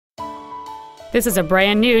This is a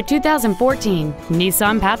brand new 2014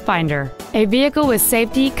 Nissan Pathfinder, a vehicle with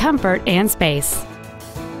safety, comfort, and space.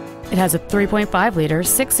 It has a 3.5-liter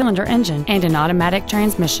six-cylinder engine and an automatic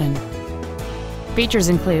transmission. Features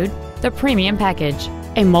include the premium package,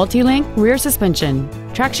 a multi-link rear suspension,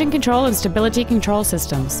 traction control and stability control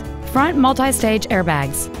systems, front multi-stage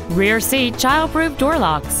airbags, rear seat child-proof door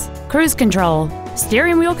locks, cruise control,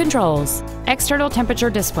 steering wheel controls, external temperature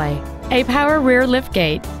display, a power rear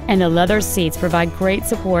liftgate, and the leather seats provide great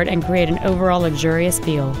support and create an overall luxurious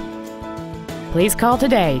feel. Please call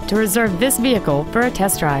today to reserve this vehicle for a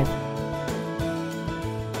test drive.